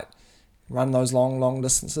quite run those long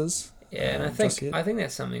distances. yeah, and I think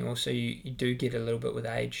that's something also you do get a little bit with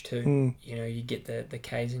age too. You get the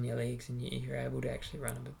K's in your legs, and you're able to actually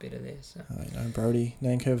run a bit better there. So Brody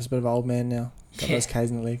Nankervis, a bit of an old man now. Got those K's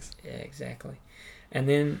in the legs. Yeah, exactly. And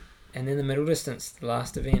then the middle distance, the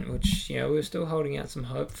last event, which we were still holding out some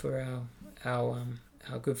hope for our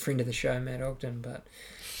good friend of the show, Matt Ogden, but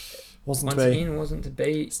Wasn't to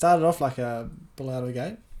be. Started off like a bull out of the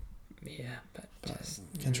gate. Yeah, but just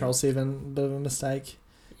Control 7, bit of a mistake.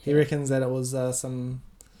 He yeah. reckons that it was some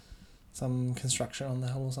construction on the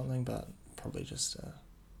hill or something, but probably just an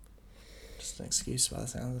excuse by the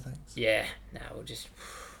sound of things. Yeah, no,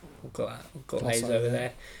 we'll glaze over over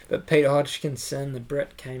that. But Peter Hodgkinson, the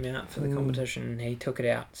Brit, came out for the competition and he took it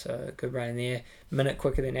out. So good running there. Minute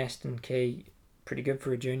quicker than Aston Key. Pretty good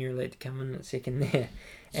for a junior elite to come in at second there.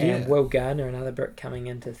 And Will Gardner, another Brit, coming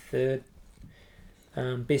into third.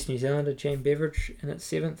 Best New Zealander, Jane Beveridge, in at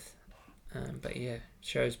 7th. But yeah,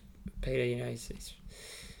 shows Peter,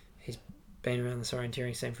 he's been around the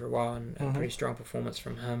orienteering scene for a while, and a pretty strong performance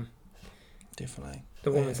from him. Definitely.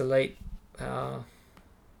 The women's elite, no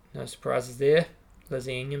surprises there.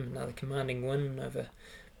 Lizzie Ingham, another commanding win over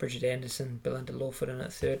Bridget Anderson, Belinda Lawford in at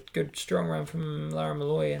 3rd. Good strong run from Lara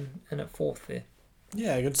Malloy in at 4th there.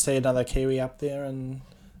 Yeah, good to see another Kiwi up there and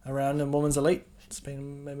around in women's elite. It's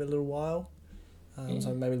been maybe a little while.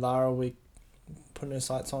 So maybe Lara will be putting her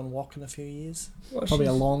sights on WOC in a few years. Well, probably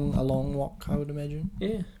a long WOC, I would imagine.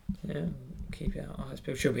 Yeah. Keep our eyes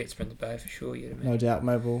peeled. She'll be at Sprint the Bay for sure, you'd imagine. No doubt,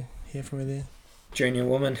 maybe we'll hear from her there. Junior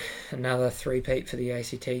woman, another 3-peat for the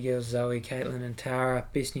ACT girls, Zoe, Caitlin and Tara.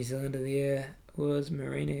 Best New Zealander there was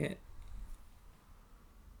Marina.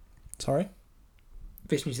 Sorry?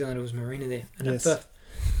 Best New Zealander was Marina there, and Yes. at 5th.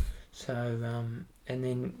 So, and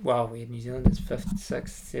then, we had New Zealanders 5th, 6th,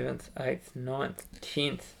 7th, 8th, 9th,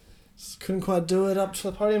 10th. Couldn't quite do it up to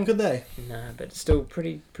the podium, could they? No, but still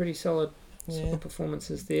pretty solid Yeah.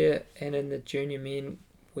 performances there. And in the junior men,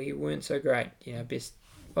 we weren't so great. Best.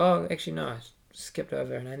 Well, actually, no, I skipped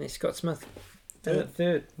over her name there. Scott Smith,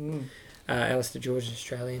 third. Alistair George,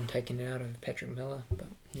 Australian, taking it out of Patrick Miller. But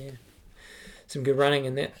yeah, some good running,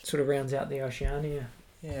 and that sort of rounds out the Oceania.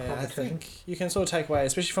 Yeah, I think you can sort of take away,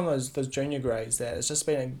 especially from those junior grades, that it's just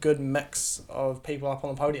been a good mix of people up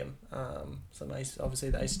on the podium.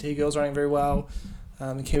 Obviously the ACT girls running very well,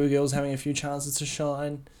 the Kiwi girls having a few chances to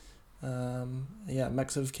shine.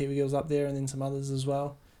 Mix of Kiwi girls up there, and then some others as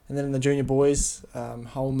well. And then in the junior boys,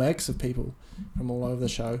 whole mix of people from all over the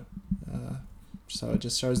show. So it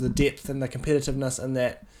just shows the depth and the competitiveness in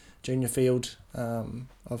that junior field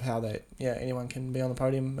of how anyone can be on the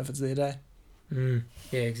podium if it's their day.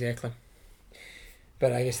 Yeah, exactly.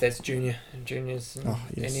 But I guess that's juniors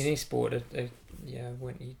in any sport.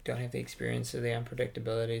 When you don't have the experience, so the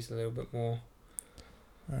unpredictability is a little bit more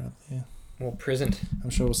Right up there. More present. I'm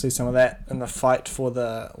sure we'll see some of that in the fight for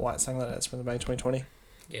the white singlet at Sprint the Bay 2020.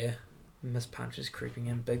 Yeah. Missed punches creeping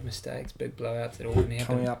in, big mistakes, big blowouts that all can happen.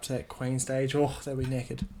 Coming up to that Queen stage, they'll be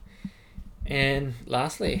knackered. And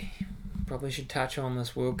lastly, probably should touch on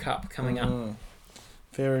this World Cup coming up.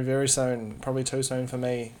 Very, very soon. Probably too soon for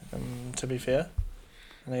me, to be fair.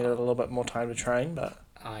 I need a little bit more time to train, but...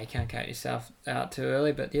 You can't count yourself out too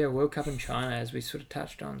early, but yeah, World Cup in China, as we sort of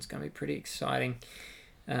touched on, it's going to be pretty exciting.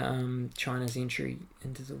 China's entry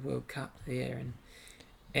into the World Cup there,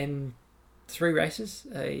 and 3 races,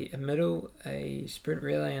 a middle, a sprint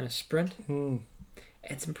relay and a sprint.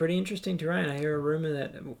 and some pretty interesting terrain. I hear a rumour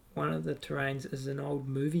that one of the terrains is an old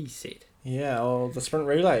movie set. Yeah, well, the sprint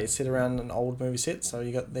relay is set around an old movie set, so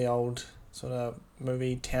you got the old sort of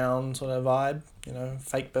movie town sort of vibe,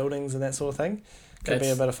 fake buildings and that sort of thing. Could be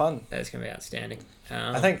a bit of fun. That's going to be outstanding.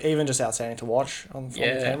 I think even just outstanding to watch on the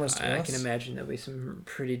cameras, to be honest. I can imagine there'll be some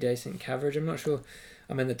pretty decent coverage. I'm not sure.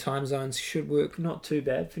 I mean, the time zones should work not too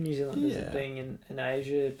bad for New Zealanders. Yeah. Being in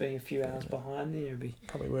Asia, being a few hours behind there, it'd be...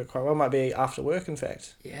 Probably work quite well. Might be after work, in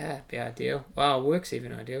fact. Yeah, it'd be ideal. Well, work's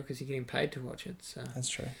even ideal because you're getting paid to watch it. So. That's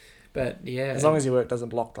true. But, yeah... As long as your work doesn't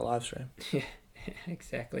block the live stream. Yeah,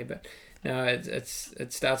 exactly. But, no,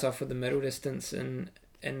 it starts off with the middle distance in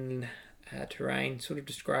terrain, sort of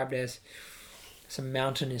described as some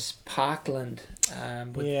mountainous parkland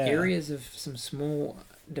with areas of some small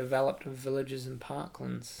developed villages and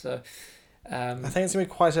parklands. So I think it's going to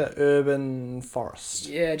be quite an urban forest.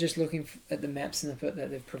 Yeah, just looking at the maps and the bit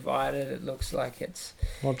that they've provided, it looks like it's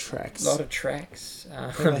a lot of tracks.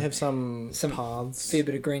 They have some paths. Fair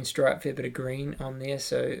bit of green stripe, fair bit of green on there.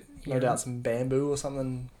 So no doubt some bamboo or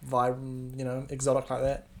something vibrant, exotic like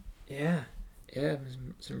that. Yeah. Yeah,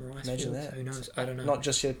 some rice Imagine fields. that. Who knows? I don't know. Not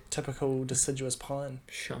just your typical deciduous pine.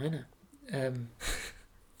 China. I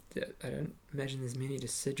don't imagine there's many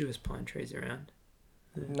deciduous pine trees around.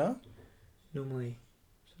 No? Normally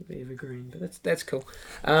sort of evergreen, but that's cool.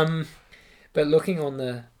 But looking on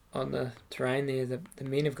the terrain there, the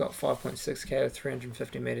men have got 5.6k or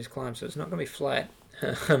 350 metres climb, so it's not going to be flat.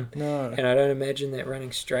 No. And I don't imagine that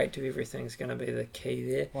running straight to everything is going to be the key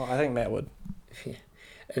there. Well, I think Matt would. Yeah.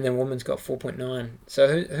 And then women's got 4.9.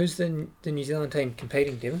 So who's the New Zealand team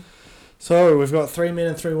competing, Devin? So we've got 3 men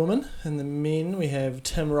and 3 women. In the men, we have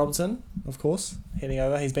Tim Robson, of course, heading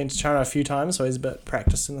over. He's been to China a few times, so he's a bit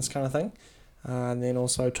practiced in this kind of thing. And then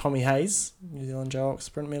also Tommy Hayes, New Zealand JOC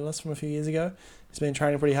sprint medalist from a few years ago. He's been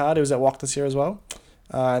training pretty hard. He was at WOC this year as well.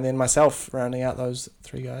 And then myself rounding out those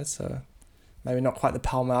 3 guys. So maybe not quite the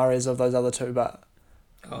Palmares of those other 2, but...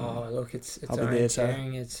 Oh, look, it's I'll be there too.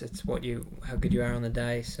 It's how good you are on the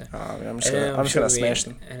day. So I'm just gonna smash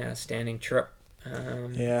them. An outstanding trip.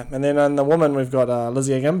 Yeah, and then on the woman we've got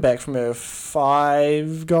Lizzie Ingham back from her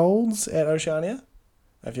 5 golds at Oceania,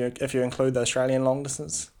 if you include the Australian long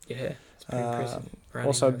distance. Yeah, it's pretty impressive.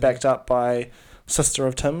 Also backed up by sister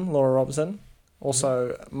of Tim, Laura Robson,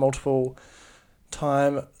 also multiple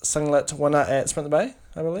time singlet winner at Sprint the Bay,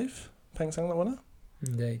 I believe, pink singlet winner.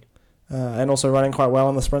 Indeed. And also running quite well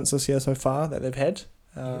on the sprints this year so far that they've had.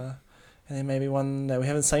 And then maybe one that we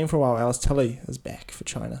haven't seen for a while, Alice Tilley, is back for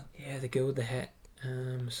China. Yeah, the girl with the hat.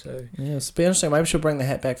 So yeah, it's be interesting. Maybe she'll bring the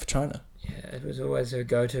hat back for China. Yeah, it was always her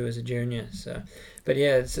go-to as a junior. So, but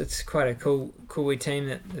yeah, it's quite a cool wee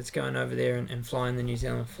team that's going over there and flying the New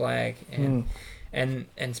Zealand flag.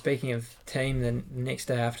 And speaking of team, the next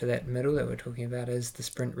day after that medal that we're talking about is the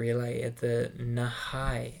sprint relay at the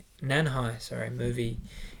Nanhai movie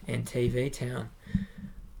and TV town.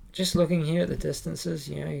 Just looking here at the distances,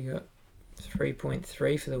 you got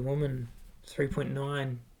 3.3 for the women,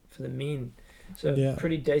 3.9 for the men. So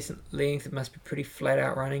pretty decent length. It must be pretty flat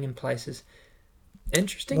out running in places.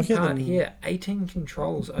 Interesting part here, 18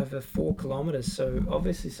 controls over 4 kilometres, so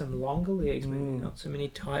obviously some longer legs, maybe not so many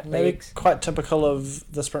tight legs. Maybe quite typical of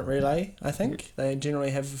the sprint relay, I think. They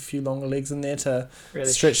generally have a few longer legs in there to really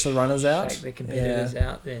stretch the runners out. Shake the competitors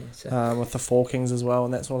out there. So. With the forkings as well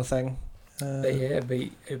and that sort of thing. But yeah,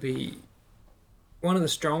 it'd be one of the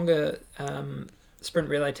stronger sprint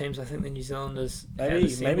relay teams, I think, the New Zealanders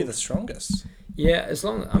maybe the strongest. Yeah, as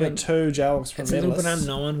long I mean 2 JOC sprint medalists. It's a little bit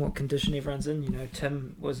unknown what condition everyone's in.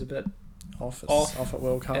 Tim was a bit off at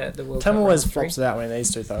World Cup. Tim always flops it out when he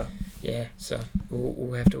needs to, though. Yeah, so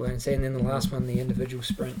we'll have to wait and see. And then the last one, the individual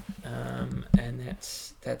sprint, and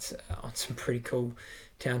that's on some pretty cool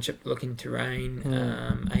township-looking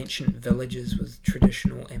terrain, ancient villages with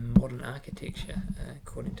traditional and modern architecture,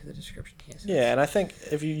 according to the description here. So yeah, and I think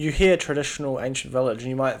if you hear traditional ancient village,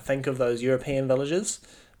 you might think of those European villages,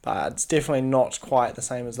 but it's definitely not quite the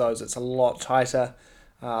same as those. It's a lot tighter,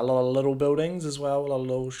 a lot of little buildings as well, a lot of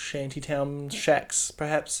little shantytown shacks,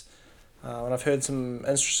 perhaps. And I've heard some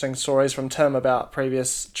interesting stories from Tim about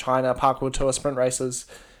previous China Parkour Tour sprint races.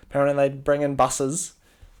 Apparently they'd bring in buses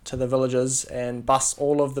to the villages and bus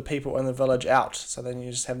all of the people in the village out. So then you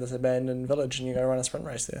just have this abandoned village and you go run a sprint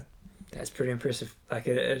race there. That's pretty impressive. Like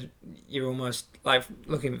you're almost like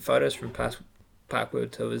looking at photos from past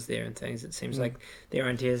Parkour tours there and things. It seems like their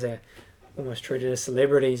volunteers are almost treated as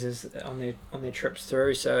celebrities on their trips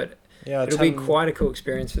through. So it'll be quite a cool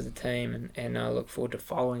experience for the team, and I look forward to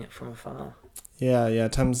following it from afar. Yeah.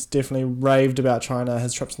 Tim's definitely raved about China,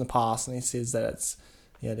 his trips in the past, and he says that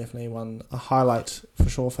yeah, definitely a highlight for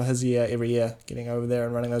sure for his year every year, getting over there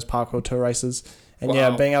and running those Park Tour races. And yeah,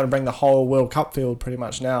 Wow. being able to bring the whole World Cup field pretty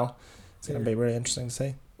much now, it's going to Yeah. be really interesting to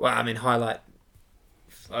see. Well, I mean, highlight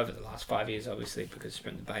over the last 5 years, obviously, because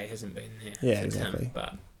Sprint the Bay hasn't been there. Yeah, for exactly. Tim,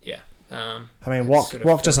 but yeah. I mean, It's sort of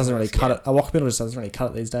Wok just doesn't really formalised, cut it. A Wok Middle just doesn't really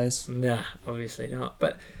cut it these days. Nah, obviously not.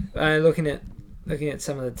 But looking at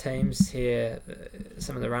some of the teams here,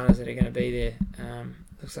 some of the runners that are going to be there,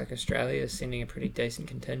 looks like Australia is sending a pretty decent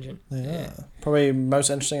contingent. Yeah. Probably most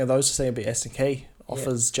interesting of those to see would be Aston Key.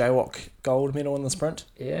 Offers JWOC gold medal in the sprint.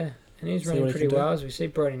 Yeah, and he's See running what he pretty can do. well. As we see,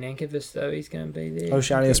 Brody Nankervis, though, he's going to be there.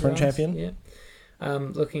 Oceania sprint Good runs, champion. Yeah.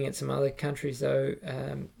 Looking at some other countries, though,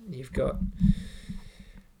 you've got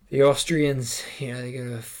the Austrians. You know, they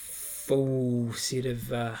got a full set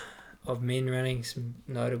of men running. Some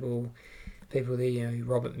notable people there. You know,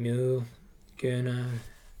 Robert Muir, Gurno,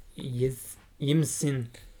 Jimsen,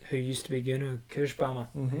 who used to be Gurno Kirschbaumer,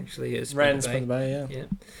 actually is Ran Sprint Sprint the the Bay. Bay, yeah.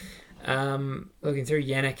 Looking through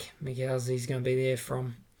Yannick Michels, he's going to be there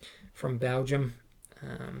from Belgium.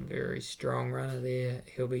 Very strong runner there.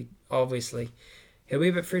 He'll be a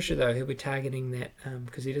bit fresher though. He'll be targeting that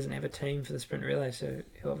because he doesn't have a team for the sprint relay, so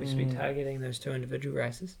he'll obviously be targeting those 2 individual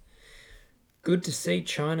races. Good to see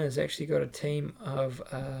China's actually got a team of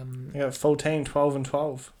They got a full team, 12 and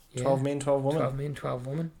 12. 12 yeah, men, 12 women. 12 men, 12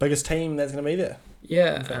 women. Biggest team that's going to be there.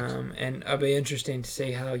 Yeah, In fact. and it'll be interesting to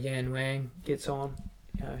see how Yan Wang gets on.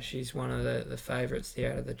 She's one of the favourites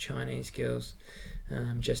there out of the Chinese girls,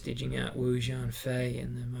 just edging out Wu Jianfei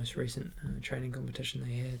in the most recent training competition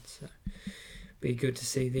they had. So be good to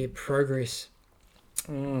see their progress.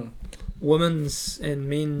 Women's and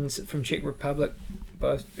men's from Czech Republic,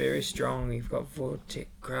 both very strong. You've got Wojtek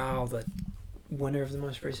Grau, the winner of the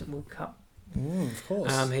most recent World Cup. Of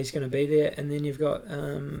course. He's going to be there, and then you've got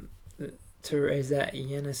Teresa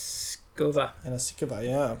Yanaskova. And a Sikova,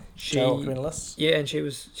 yeah. She, JWOC medalist. yeah, and she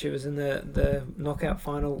was in the knockout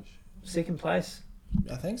final, second place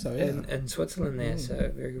I think so, yeah. in Switzerland there.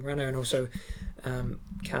 So very good runner, and also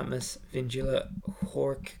can't miss Vangela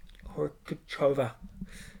Horkachova,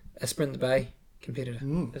 a Sprint the Bay competitor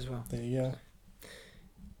as well. There you go.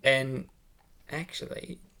 And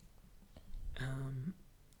actually,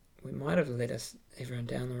 we might have led everyone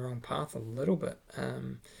down the wrong path a little bit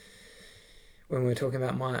when we were talking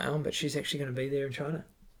about Maya Alm, but she's actually going to be there in China.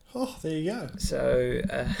 Oh, there you go. So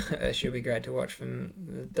she'll be great to watch from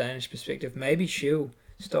the Danish perspective. Maybe she'll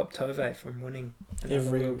stop Tove from winning another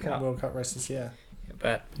Every World Cup. races, yeah.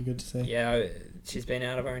 But Be good to see. yeah, she's been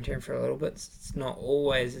out of orienteering for a little bit. It's not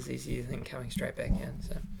always as easy as you think coming straight back in.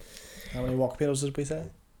 So How many Wok medals did we say?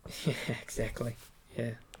 yeah, exactly.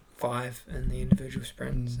 Yeah, 5 in the individual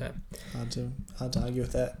sprint. So Hard to argue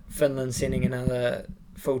with that. Finland sending another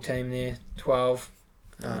full team there, 12.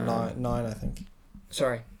 Nine, I think.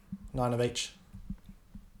 Sorry, 9 of each.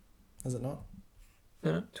 Is it not?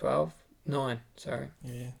 no, 12, 9. Sorry,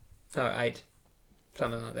 Yeah. no, 8,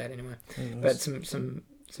 something like that. Anyway, It but was.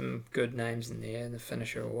 some good names in there, and the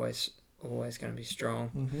finisher always going to be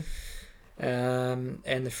strong.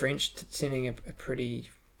 And the French sending a pretty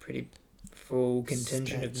full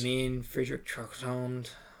contingent of Stacked. men: Frederic Trocton,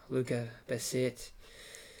 Luca Basset.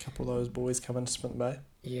 A couple of those boys coming to Sprint Bay.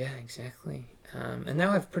 Yeah, exactly. And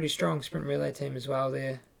they'll have a pretty strong sprint relay team as well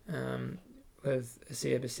there, with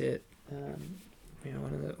Asia Basset,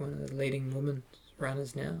 one of the leading women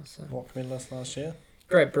runners now. So Wok medalist last year.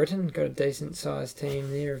 Great Britain got a decent sized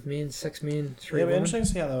team there of men, 6 men, 3 Yeah, it'll be women. interesting to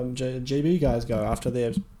see how the GB guys go after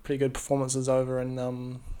their pretty good performances over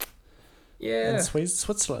in Yeah.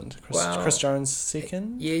 Switzerland. Wow. Chris Jones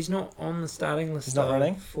second. Yeah, he's not on the starting list He's not though,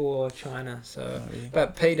 running? for China. So, Oh, yeah.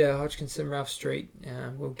 but Peter Hodgkinson, Ralph Street,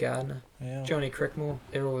 Will Gardner, Yeah. Johnny Crickmore,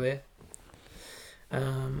 they're all there.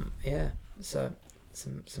 Yeah, so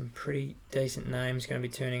some pretty decent names going to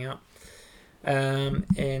be turning up.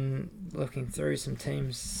 And looking through some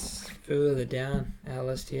teams further down our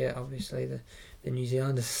list here, obviously the New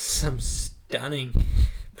Zealanders, some stunning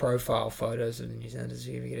profile photos of the New Zealanders.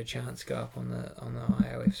 If you ever get a chance, go up on the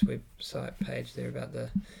IOF's website page there about the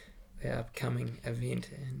upcoming event.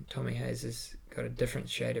 And Tommy Hayes has got a different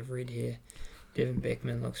shade of red hair. Devin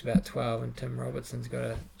Beckman looks about 12, and Tim Robertson's got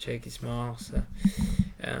a cheeky smile. So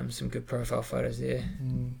some good profile photos there.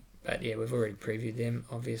 But yeah, we've already previewed them.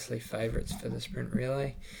 Obviously, favourites for the sprint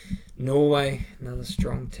relay. Norway, another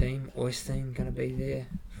strong team. Oystein going to be there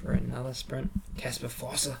for another sprint. Casper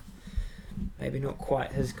Fosse, maybe not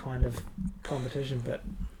quite his kind of competition, but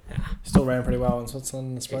Still ran pretty well in Switzerland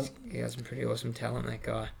in the sprint. he has some pretty awesome talent, that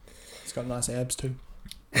guy. He's got nice abs too.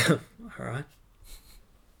 All right.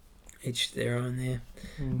 each their own there.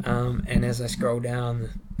 Mm. And as I scroll down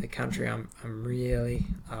the country, I'm really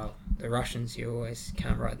the Russians, you always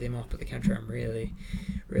can't write them off, but the country I'm really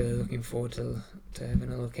looking forward to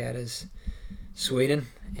having a look at is Sweden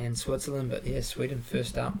and Switzerland. But yeah, Sweden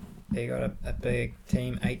first up. They got a big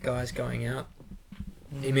team, 8 guys going out.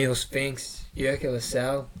 Emil Spinks, Jyrki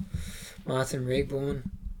Lassalle, Martin Regborn,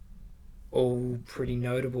 all pretty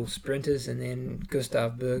notable sprinters, and then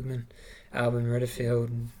Gustav Bergman, Albin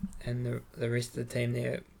Ritterfield, and the rest of the team.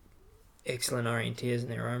 They're excellent orienteers in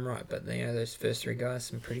their own right, but those first 3 guys,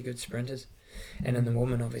 some pretty good sprinters. And then the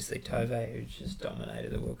woman, obviously Tove, who just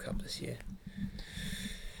dominated the World Cup this year.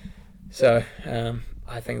 So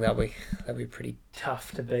I think they'll be pretty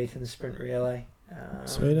tough to beat in the sprint relay.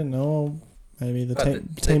 Sweden, or maybe the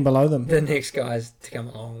team below them. The next guys to come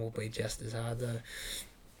along will be just as hard though.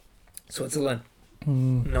 Switzerland,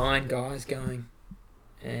 9 guys going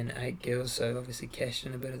and 8 girls, so obviously cashed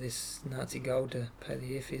in a bit of this Nazi gold to pay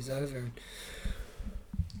the airfares over. And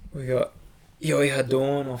we got Joey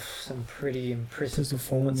Dawn off some pretty impressive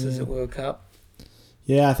performances at World Cup.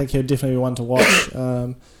 Yeah, I think he'll definitely be one to watch.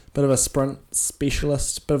 Bit of a sprint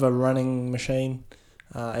specialist, bit of a running machine,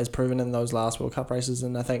 as proven in those last World Cup races,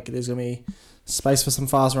 and I think there's going to be space for some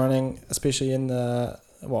fast running, especially in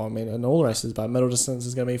in all races, but middle distance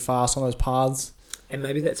is going to be fast on those paths. And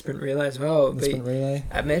maybe that sprint relay as well. Sprint relay.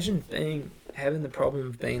 Imagine having the problem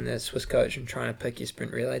of being the Swiss coach and trying to pick your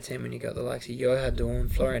sprint relay team when you got the likes of Johan Dawn,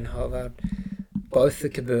 Florian Hovard, both the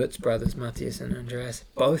Kabertz brothers, Matthias and Andreas,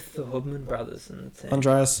 both the Hubman brothers in the team.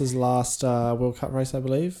 Andreas' last World Cup race, I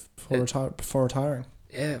believe, before retiring.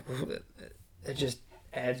 Yeah, it just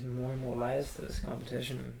adds more and more layers to this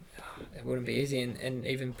competition. It wouldn't be easy, and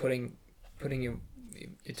even putting your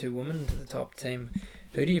 2 women into the top team.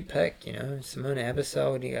 Who do you pick? Simone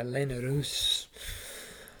Abbasol, you got Lena Roos,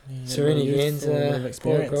 Serena Genza,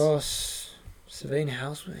 Paul Gross, Sabine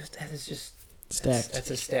Hauswirth. That is just stacked.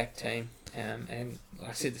 That's a stacked team. And like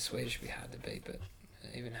I said, the Swedish would be hard to beat, but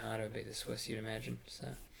even harder would be the Swiss, you'd imagine. So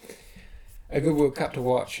a good World Cup to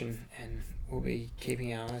watch, and we'll be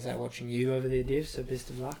keeping our eyes out watching you over there, Dev, so best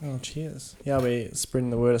of luck. Oh, cheers. Yeah, I'll be spreading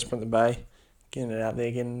the word of Sprint the Bay, getting it out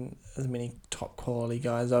there, getting as many top quality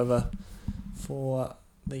guys over for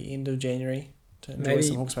the end of January to enjoy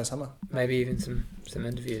some Hawke's Bay summer. Maybe even some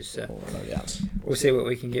interviews. So no doubt. We'll see what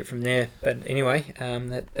we can get from there. But anyway,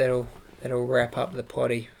 that'll wrap up the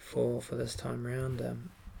potty for this time round.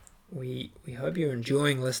 We hope you're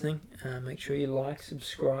enjoying listening. Make sure you like,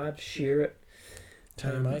 subscribe, share it.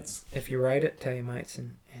 Tell your mates. If you rate it, tell your mates,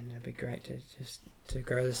 and it'd be great to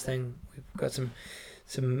grow this thing. We've got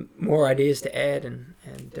some more ideas to add and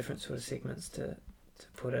different sort of segments to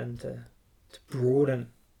put in to broaden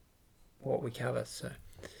what we cover. So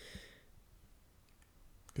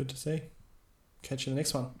good to see. Catch you in the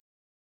next one.